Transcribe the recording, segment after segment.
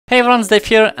everyone, it's Dave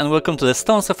here, and welcome to the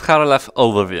Stones of Harlath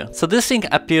overview. So this thing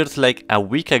appeared like a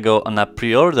week ago on a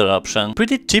pre-order option,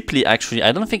 pretty cheaply actually.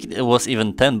 I don't think it was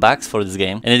even 10 bucks for this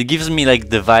game, and it gives me like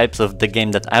the vibes of the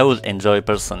game that I would enjoy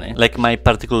personally, like my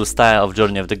particular style of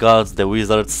Journey of the Gods, the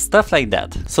Wizards, stuff like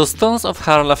that. So Stones of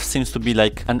Harlath seems to be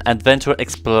like an adventure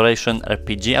exploration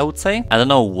RPG, I would say. I don't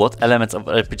know what elements of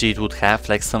RPG it would have,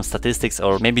 like some statistics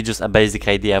or maybe just a basic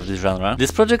idea of the genre.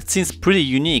 This project seems pretty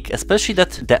unique, especially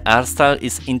that the art style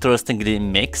is interestingly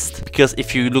mixed, because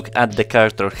if you look at the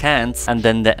character hands and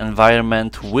then the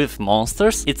environment with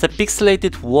monsters, it's a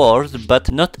pixelated world,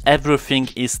 but not everything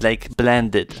is like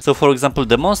blended. So for example,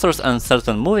 the monsters and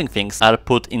certain moving things are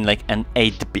put in like an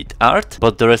 8-bit art,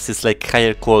 but the rest is like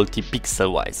higher quality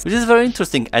pixel wise, which is very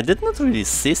interesting. I did not really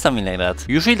see something like that.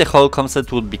 Usually the whole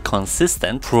concept would be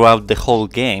consistent throughout the whole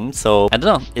game, so I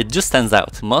don't know, it just stands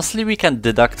out. Mostly we can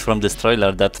deduct from this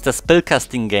trailer that it's a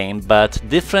spellcasting game, but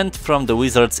different from the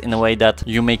Wizards in a way that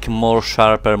you make more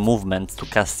sharper movements to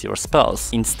cast your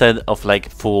spells instead of like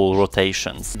full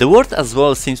rotations. The world as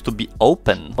well seems to be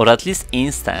open, or at least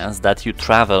instance that you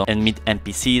travel and meet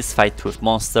NPCs, fight with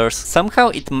monsters. Somehow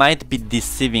it might be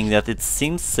deceiving that it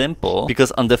seems simple,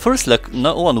 because on the first look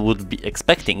no one would be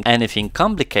expecting anything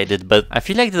complicated, but I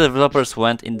feel like the developers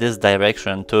went in this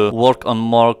direction to work on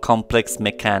more complex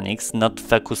mechanics, not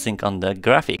focusing on the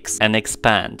graphics, and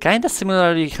expand. Kinda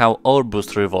similarly how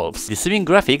Orbus revolves. Deceiving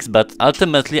graphics, but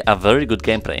ultimately a very good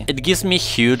gameplay. It gives me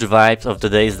huge vibes of the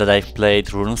days that I've played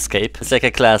RuneScape. It's like a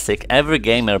classic. Every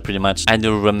gamer pretty much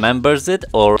either remembers it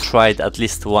or tried at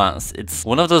least once. It's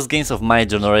one of those games of my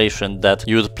generation that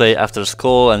you would play after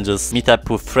school and just meet up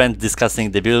with friends discussing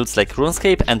the builds, like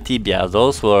RuneScape and Tibia.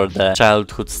 Those were the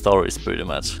childhood stories pretty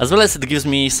much. As well as it gives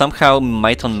me somehow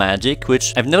Might on Magic,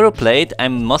 which I've never played.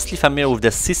 I'm mostly familiar with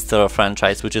the sister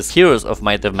franchise, which is Heroes of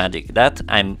Might of Magic. That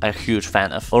I'm a huge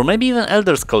fan of. Or maybe even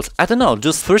Elder Scrolls. I don't know,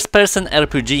 just first-person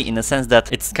RPG in a sense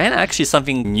that it's kinda actually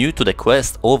something new to the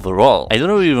quest overall. I don't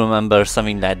really remember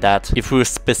something like that if we're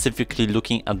specifically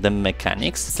looking at the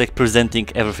mechanics. It's like presenting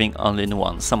everything all in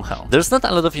one somehow. There's not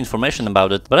a lot of information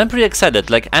about it, but I'm pretty excited.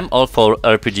 Like, I'm all for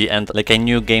RPG and like a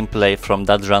new gameplay from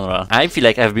that genre. I feel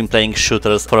like I've been playing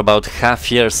shooters for about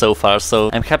half year so far, so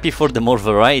I'm happy for the more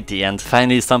variety and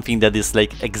finally something that is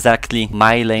like exactly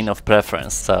my lane of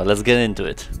preference. So let's get into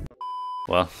it.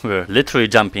 Well, we're literally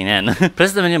jumping in.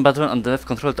 Press the menu button on the left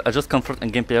control to adjust comfort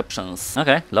and gameplay options.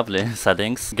 Okay, lovely.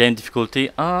 Settings. Game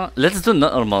difficulty. Let's do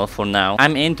normal for now.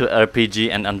 I'm into RPG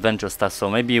and adventure stuff, so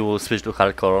maybe we'll switch to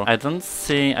hardcore. I don't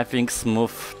see, I think,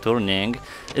 smooth turning.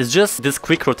 It's just this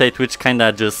quick rotate, which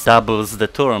kinda just doubles the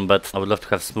turn, but I would love to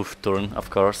have smooth turn, of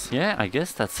course. Yeah, I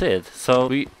guess that's it.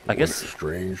 So I guess... What a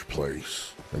strange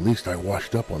place. At least I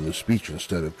washed up on the speech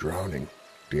instead of drowning.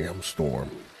 Damn storm.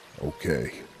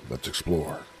 Okay. Let's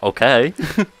explore. Okay.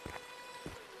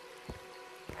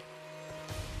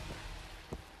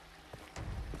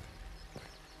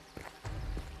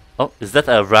 Oh, is that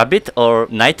a rabbit or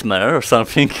nightmare or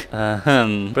something?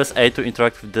 Press A to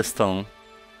interact with the stone.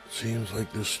 Seems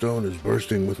like this stone is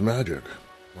bursting with magic.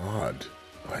 Odd.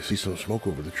 I see some smoke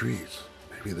over the trees.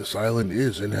 Maybe this island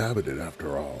is inhabited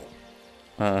after all.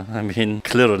 I mean,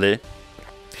 clearly.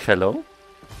 Hello?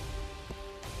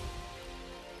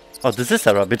 Oh, this is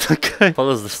a rabbit, okay.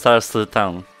 Follows the stars to the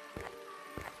town.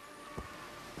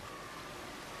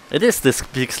 It is this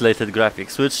pixelated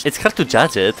graphics, which it's hard to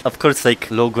judge it. Of course,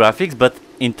 like low graphics, but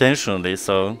intentionally,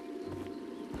 so...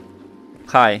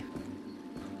 Hi.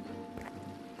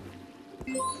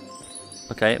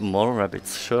 Okay, more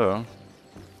rabbits, sure.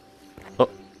 Oh.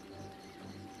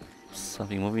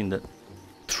 Something moving in the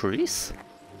trees?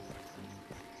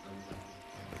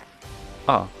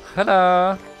 Oh,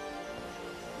 hello!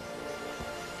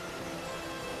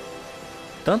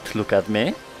 Don't look at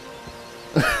me.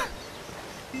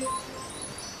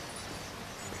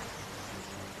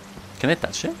 Can I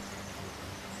touch it?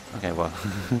 Okay, well.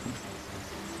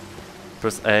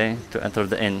 Press A to enter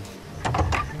the inn.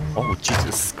 Oh,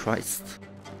 Jesus Christ.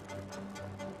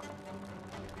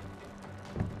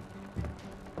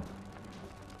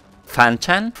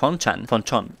 Fan-chan? Fon-chan?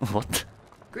 Fon-chon? What?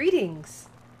 Greetings!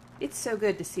 It's so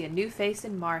good to see a new face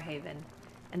in Marhaven,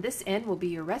 and this inn will be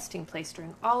your resting place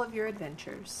during all of your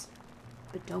adventures.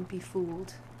 But don't be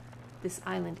fooled. This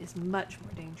island is much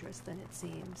more dangerous than it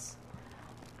seems.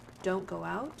 Don't go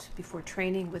out before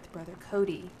training with Brother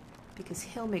Cody, because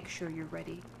he'll make sure you're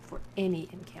ready for any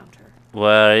encounter.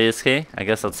 Where is he? I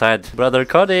guess outside. Brother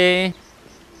Cody!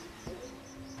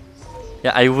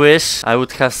 Yeah, I wish I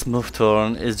would have smooth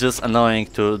turn. It's just annoying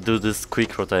to do this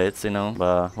quick rotates, you know,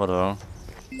 but whatever.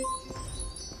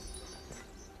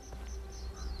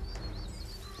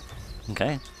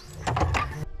 Okay.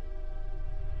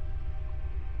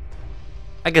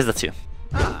 I guess that's you.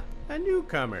 Ah, a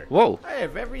newcomer. Whoa. I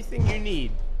have everything you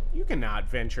need. You cannot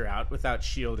venture out without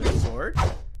shield and sword.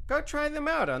 Go try them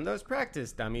out on those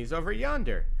practice dummies over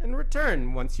yonder, and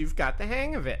return once you've got the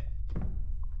hang of it.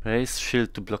 Raise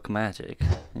shield to block magic.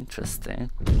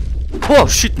 Interesting. Whoa,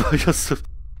 shit, my Yusuf.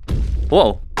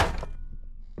 Whoa.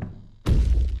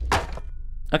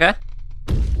 Okay.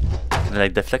 Can I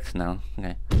like deflect now?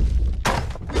 Okay.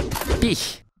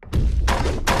 Eesh.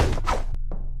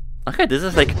 Okay, this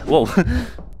is like, whoa.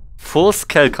 Full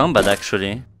scale combat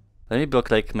actually. Let me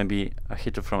block like maybe a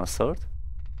hit from a sword.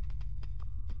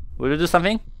 Will you do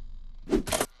something?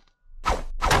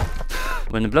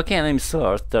 When blocking enemy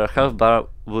sword, their health bar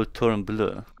will turn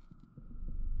blue.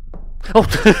 Oh!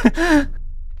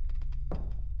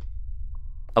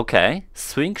 Okay,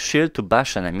 swing shield to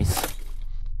bash enemies.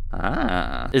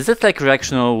 Ah, is it like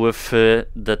reactional with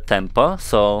the tempo?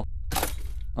 So,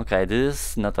 okay,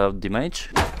 this is not a damage.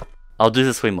 Oh, this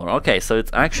is way more. Okay, so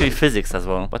it's actually physics as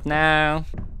well. But now,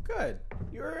 Good.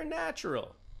 You're a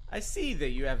natural. I see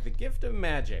that you have the gift of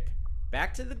magic.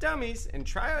 Back to the dummies and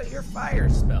try out your fire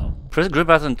spell. press grip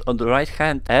button on the right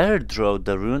hand, air draw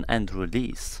the rune and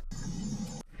release.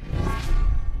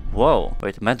 Whoa,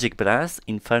 wait, magic blast,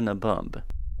 inferno bomb.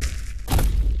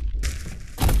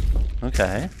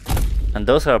 Okay. And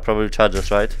those are probably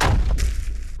charges, right?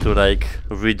 To like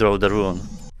redraw the rune.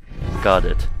 Got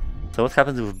it. So what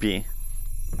happens with B?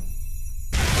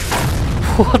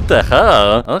 What the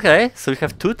hell? Okay, so we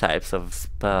have two types of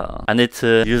spell. And it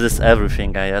uses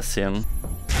everything, I assume.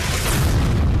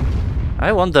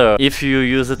 I wonder if you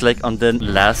use it like on the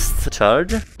last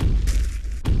charge?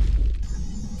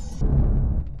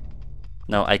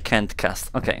 No, I can't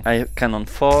cast. Okay, I can on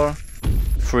 4,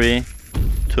 3,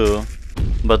 2,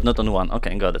 but not on 1.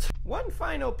 Okay, got it. One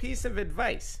final piece of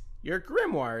advice. Your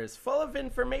grimoire is full of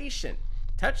information.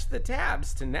 Touch the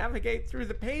tabs to navigate through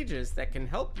the pages that can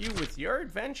help you with your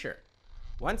adventure.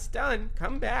 Once done,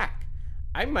 come back.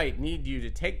 I might need you to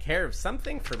take care of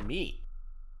something for me.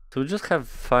 So we just have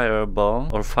fireball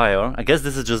or fire. I guess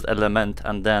this is just element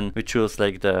and then we choose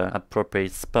like the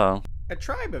appropriate spell. A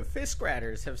tribe of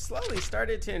fiskraters have slowly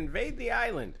started to invade the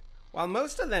island. While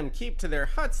most of them keep to their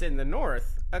huts in the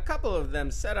north, a couple of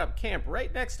them set up camp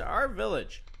right next to our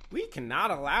village. We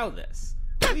cannot allow this.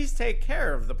 Please take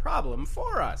care of the problem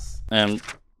for us.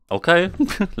 Okay,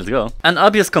 let's go. An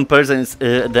obvious comparison is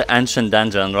the Ancient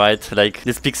Dungeon, right? Like,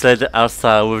 this pixelated art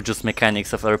style with just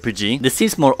mechanics of RPG. This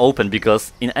seems more open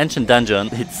because in Ancient Dungeon,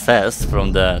 it says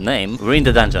from the name, we're in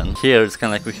the dungeon. Here it's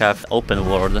kind of like we have open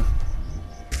world.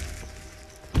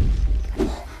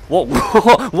 Whoa,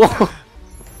 whoa, whoa!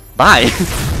 Bye!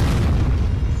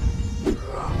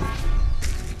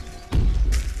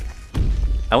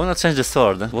 I wanna change the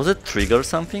sword. Was it trigger or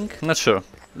something? Not sure.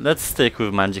 Let's stick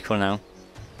with magic for now.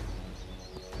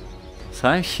 So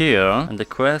I'm here, and the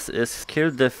quest is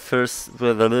kill the first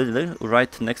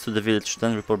right next to the village,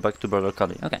 then report back to Brother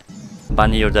Kali. Okay.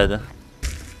 Bunny, you're dead.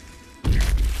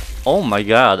 Oh my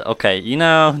god, okay, you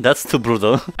know, that's too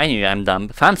brutal. I knew I'm dumb.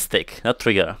 Thumbstick, not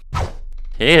trigger.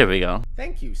 Here we go.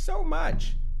 Thank you so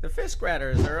much. The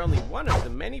fiskraters are only one of the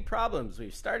many problems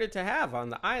we've started to have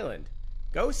on the island.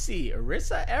 Go see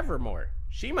Arissa Evermore.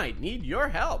 She might need your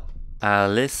help.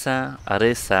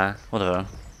 Arissa, whatever.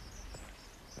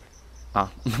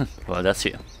 Oh, well, that's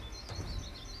you.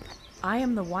 I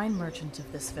am the wine merchant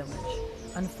of this village.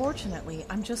 Unfortunately,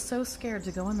 I'm just so scared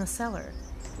to go in the cellar.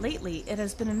 Lately, it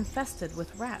has been infested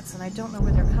with rats, and I don't know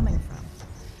where they're coming from.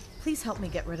 Please help me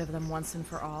get rid of them once and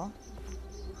for all.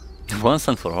 Once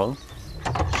and for all?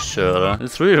 Sure.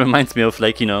 This really reminds me of,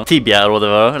 like, you know, Tibia or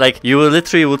whatever. Like, you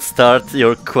literally would start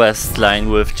your quest line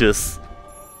with just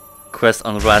quest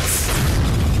on rats.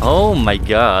 Oh my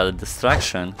god,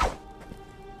 distraction.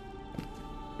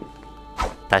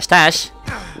 Tash tash!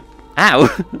 Ow!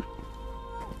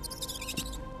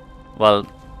 Well...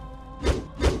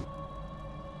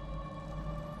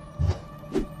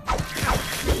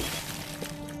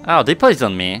 Oh, they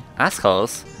poisoned me.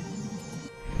 Assholes.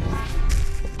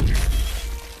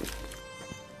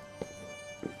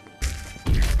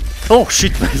 Oh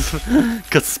shit, I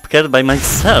got scared by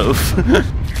myself.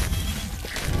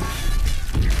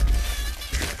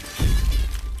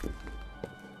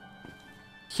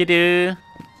 Hello.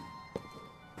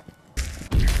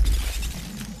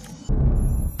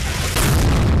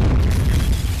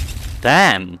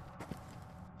 Damn.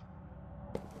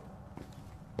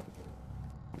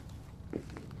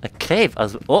 A cave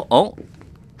as well. Oh.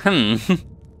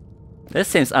 This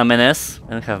seems ominous.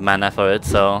 I don't have mana for it,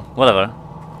 so whatever.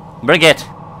 Bring it!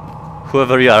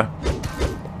 Whoever you are.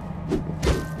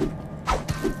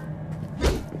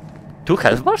 2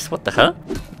 health bars? What the hell?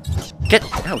 Get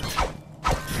out!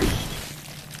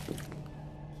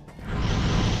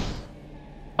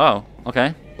 Oh,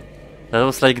 okay. That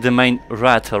was like the main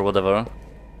rat or whatever.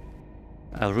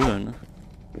 A rune.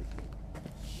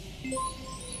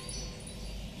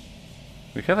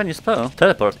 We have a new spell.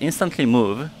 Teleport. Instantly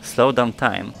move. Slow down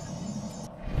time.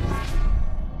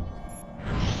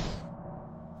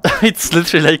 It's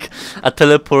literally like a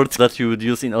teleport that you would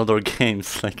use in other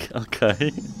games. Like,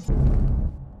 okay.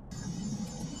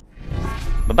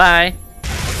 Bye-bye!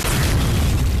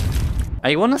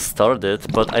 I wanna start it,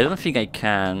 but I don't think I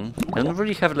can. I don't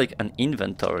really have like an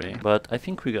inventory, but I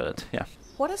think we got it, yeah.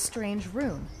 What a strange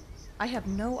rune. I have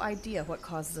no idea what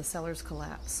caused the cellar's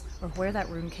collapse, or where that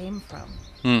rune came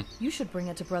from. You should bring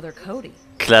it to Brother Cody.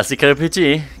 Classic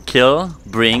RPG. Kill,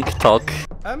 bring, talk.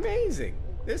 Amazing!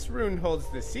 This rune holds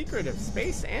the secret of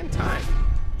space and time.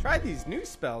 Try these new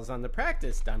spells on the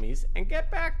practice dummies and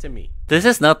get back to me. This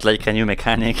is not like a new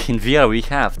mechanic. In VR we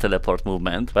have teleport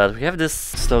movement, but we have this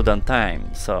slow down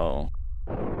time, so...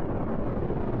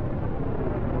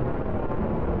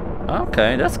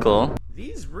 Okay, that's cool.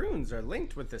 These runes are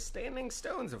linked with the standing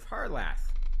stones of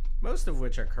Harlath, most of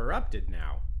which are corrupted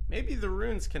now. Maybe the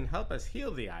runes can help us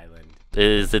heal the island.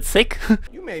 Is it sick?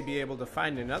 You may be able to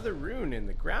find another rune in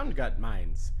the ground gut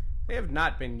mines. They have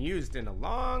not been used in a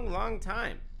long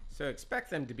time, so expect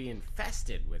them to be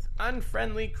infested with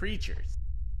unfriendly creatures.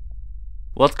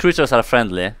 What creatures are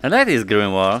friendly? I like this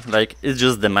grimoire, like it's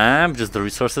just the map, just the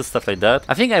resources, stuff like that.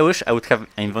 I think I wish I would have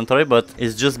inventory, but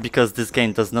it's just because this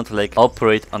game does not like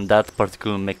operate on that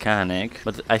particular mechanic.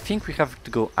 But I think we have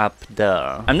to go up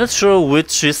there. I'm not sure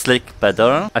which is like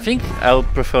better. I think I would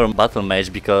prefer Battle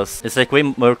Mage because it's like way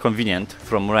more convenient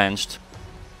from ranged.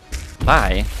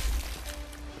 Bye.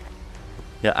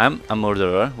 Yeah, I'm a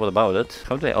murderer. What about it?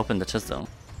 How do I open the chest though?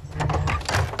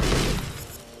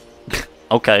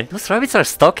 Okay. Those rabbits are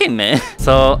stalking me.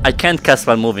 So I can't cast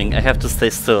while moving. I have to stay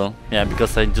still. Yeah,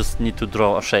 because I just need to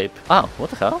draw a shape. Oh,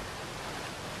 what the hell?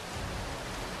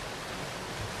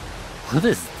 What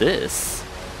is this?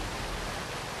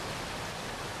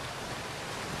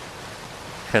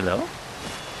 Hello?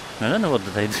 I don't know what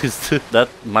did I do. That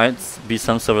might be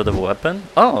some sort of weapon.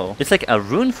 Oh, it's like a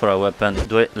rune for a weapon.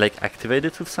 Do I like activate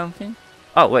it with something?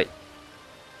 Oh, wait.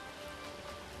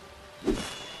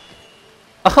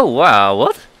 Oh wow,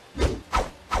 what?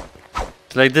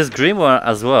 Like this grimoire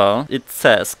as well, it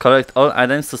says collect all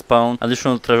items to spawn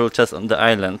additional treasure chests on the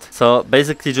island. So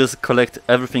basically just collect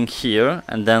everything here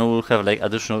and then we'll have like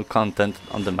additional content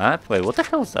on the map. Wait, what the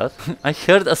hell is that? I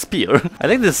heard a spear. I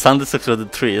like the sound effects of the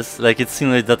trees, like it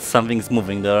seems like that something's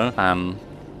moving there.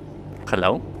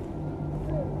 Hello?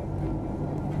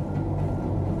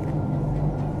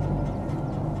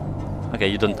 Okay,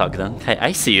 you don't talk then. Hey,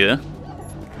 I see you.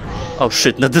 Oh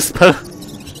shit, not this spell.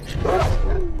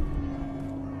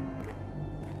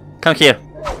 Come here.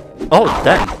 Oh,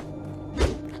 damn.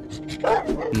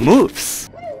 Moves.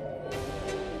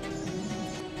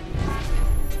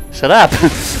 Shut up.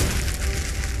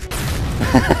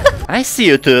 I see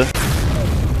you too.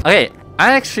 Okay,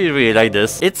 I actually really like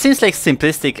this. It seems like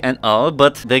simplistic and all,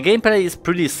 but the gameplay is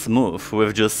pretty smooth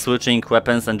with just switching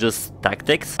weapons and just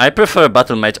tactics. I prefer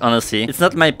Battle Mage, honestly. It's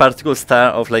not my particular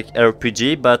style of like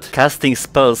RPG, but casting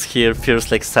spells here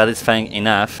feels like satisfying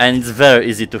enough and it's very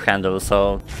easy to handle,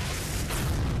 so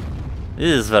this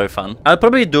is very fun. I'll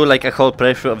probably do like a whole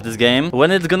playthrough of this game.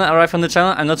 When it's gonna arrive on the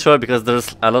channel, I'm not sure because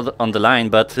there's a lot on the line,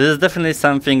 but this is definitely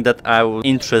something that I'm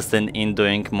interested in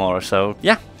doing more, so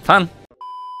yeah, fun.